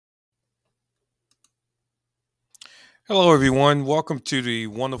Hello, everyone. Welcome to the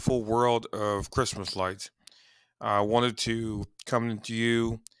wonderful world of Christmas lights. I wanted to come to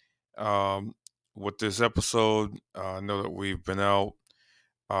you um, with this episode. I know that we've been out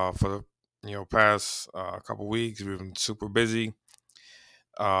for the past couple weeks. We've been super busy,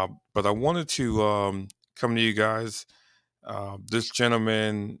 but I wanted to come to you guys. This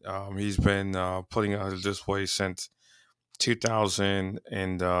gentleman, he's been putting out his display since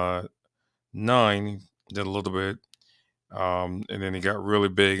 2009. Did a little bit, and then he got really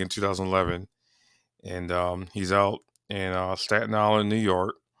big in 2011, and he's out in Staten Island, New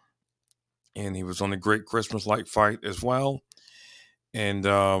York, and he was on the Great Christmas Light Fight as well. And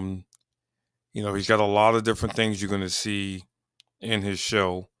he's got a lot of different things you're going to see in his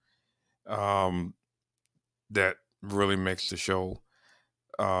show um, that really makes the show.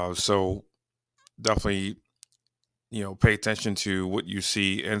 So definitely, pay attention to what you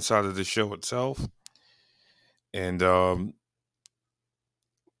see inside of the show itself, and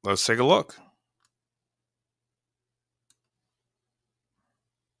let's take a look.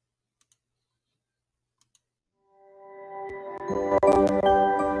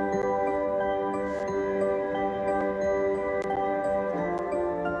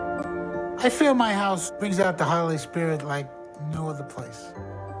 I feel my house brings out the holiday spirit like no other place.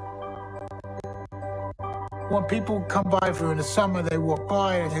 When people come by for in the summer, they walk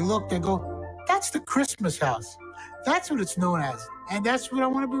by and they look, they go, that's the Christmas house. That's what it's known as. And that's what I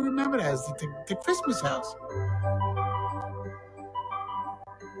want to be remembered as, the Christmas house.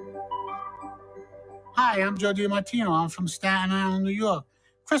 Hi, I'm Joe DiMartino. I'm from Staten Island, New York.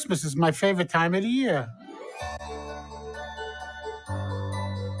 Christmas is my favorite time of the year.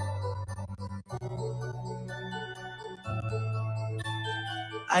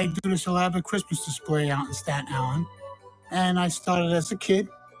 I do this elaborate Christmas display out in Staten Island, and I started as a kid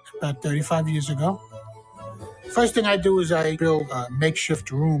about 35 years ago. First thing I do is I build a makeshift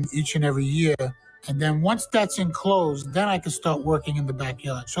room each and every year, and then once that's enclosed, then I can start working in the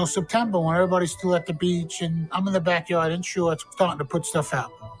backyard. So September, when everybody's still at the beach and I'm in the backyard in shorts, starting to put stuff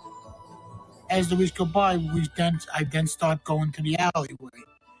out. As the weeks go by, I then start going to the alleyway.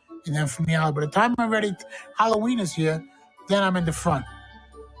 And then from the alley, by the time I'm ready, Halloween is here, then I'm in the front.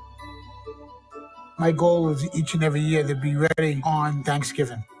 My goal is each and every year to be ready on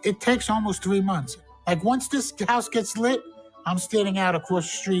Thanksgiving. It takes almost 3 months. Like once this house gets lit, I'm standing out across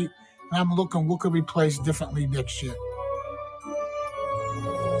the street and I'm looking what could be placed differently next year.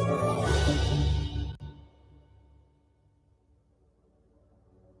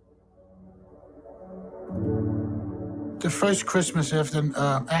 The first Christmas after,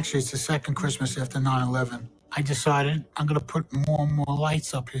 actually it's the second Christmas after 9/11. I decided I'm gonna put more and more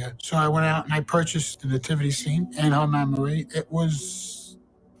lights up here. So I went out and I purchased the nativity scene in her memory. It was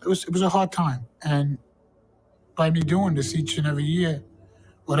a hard time. And by me doing this each and every year,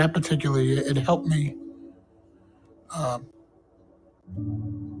 well, that particular year, it helped me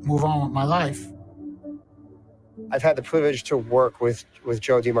move on with my life. I've had the privilege to work with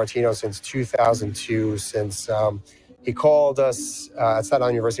Joe DiMartino since 2002, since he called us at Staten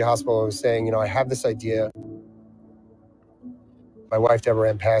Island University Hospital and was saying, I have this idea. My wife, Deborah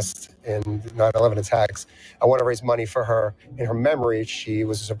Ann, passed in 9/11 attacks. I want to raise money for her. In her memory, she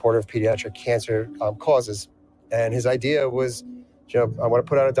was a supporter of pediatric cancer causes. And his idea was, I want to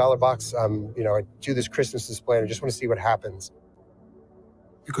put out a dollar box. I do this Christmas display and I just want to see what happens.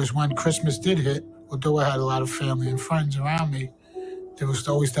 Because when Christmas did hit, although I had a lot of family and friends around me, there was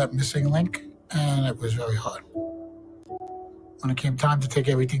always that missing link, and it was very hard. When it came time to take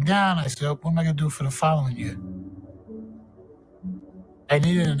everything down, I said, what am I going to do for the following year? I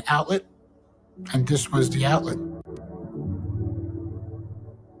needed an outlet, and this was the outlet.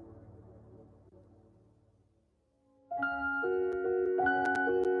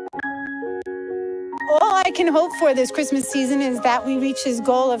 All I can hope for this Christmas season is that we reach his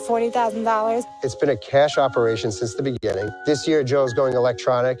goal of $40,000. It's been a cash operation since the beginning. This year, Joe's going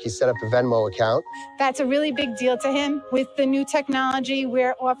electronic. He set up a Venmo account. That's a really big deal to him. With the new technology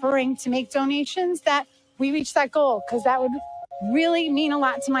we're offering to make donations, that we reach that goal, because that would really mean a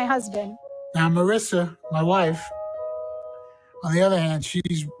lot to my husband. Now, Marissa, my wife, on the other hand,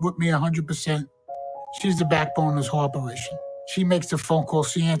 she's with me 100%. She's the backbone of this whole operation. She makes the phone calls,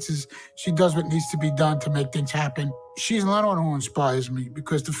 she answers, she does what needs to be done to make things happen. She's another one who inspires me,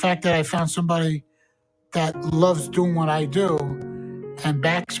 because the fact that I found somebody that loves doing what I do and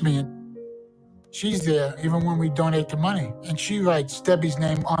backs me, she's there even when we donate the money. And she writes Debbie's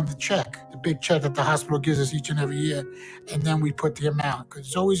name on the check, the big check that the hospital gives us each and every year, and then we put the amount, because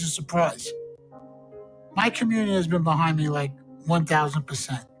it's always a surprise. My community has been behind me like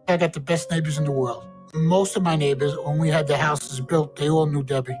 1,000%. I got the best neighbors in the world. most of my neighbors, when we had the houses built, they all knew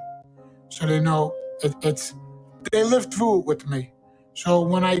Debbie. So they know they lived through it with me. So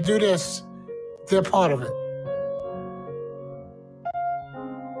when I do this, they're part of it.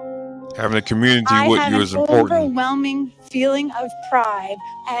 Having a community I with have you an is important. overwhelming feeling of pride,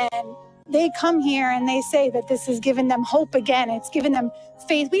 and they come here and they say that this has given them hope again. It's given them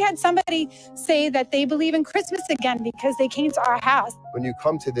faith. We had somebody say that they believe in Christmas again because they came to our house. When you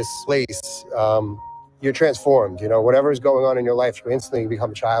come to this place, you're transformed. You know, whatever is going on in your life, you instantly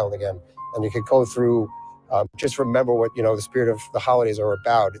become a child again, and you can go through. Just remember what, you know, the spirit of the holidays are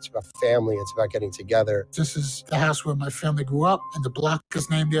about. It's about family. It's about getting together. This is the house where my family grew up, and the block is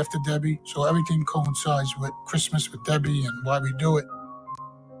named after Debbie. So everything coincides with Christmas with Debbie and why we do it.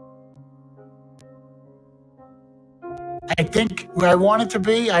 I think where I wanted to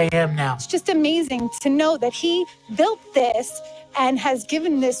be, I am now. It's just amazing to know that he built this and has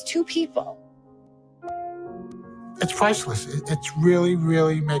given this to people. It's priceless. It really,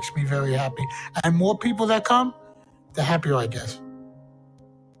 really makes me very happy. And more people that come, the happier I get.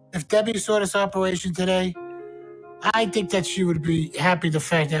 If Debbie saw this operation today, I think that she would be happy the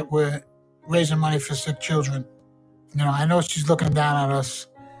fact that we're raising money for sick children. You know, I know she's looking down at us,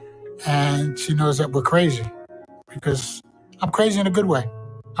 and she knows that we're crazy, because I'm crazy in a good way.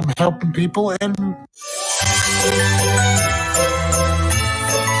 I'm helping people and...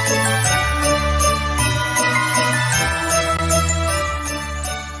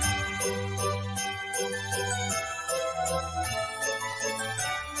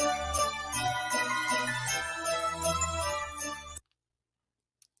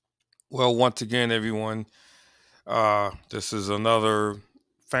 Well, once again, everyone, this is another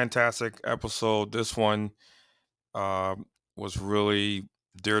fantastic episode. This one was really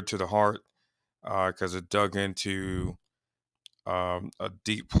dear to the heart because it dug into a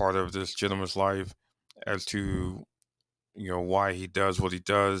deep part of this gentleman's life as to, you know, why he does what he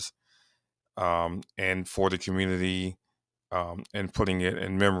does, and for the community, and putting it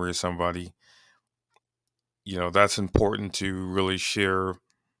in memory of somebody. You know, that's important to really share,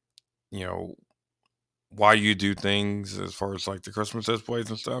 you know, why you do things as far as like the Christmas displays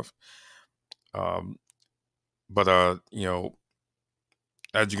and stuff. Um, but you know,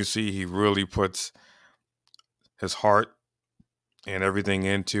 as you can see, he really puts his heart and everything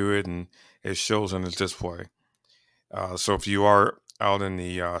into it, and it shows in his display. So if you are out in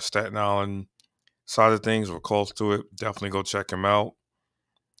the Staten Island side of things or close to it, definitely go check him out.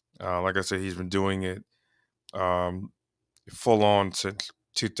 Like I said, he's been doing it full on since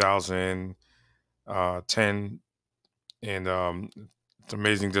 2010, and it's an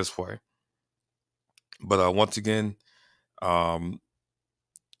amazing display. But once again, um,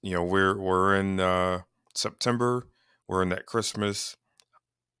 you know, we're in September. We're in that Christmas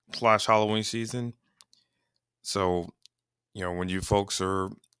 / Halloween season. So, you know, when you folks are,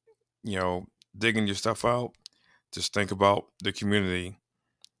 you know, digging your stuff out, just think about the community,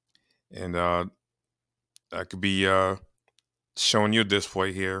 and I could be showing you a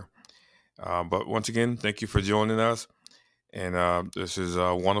display here. But once again, thank you for joining us, and this is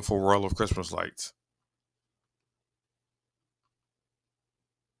a wonderful world of Christmas lights.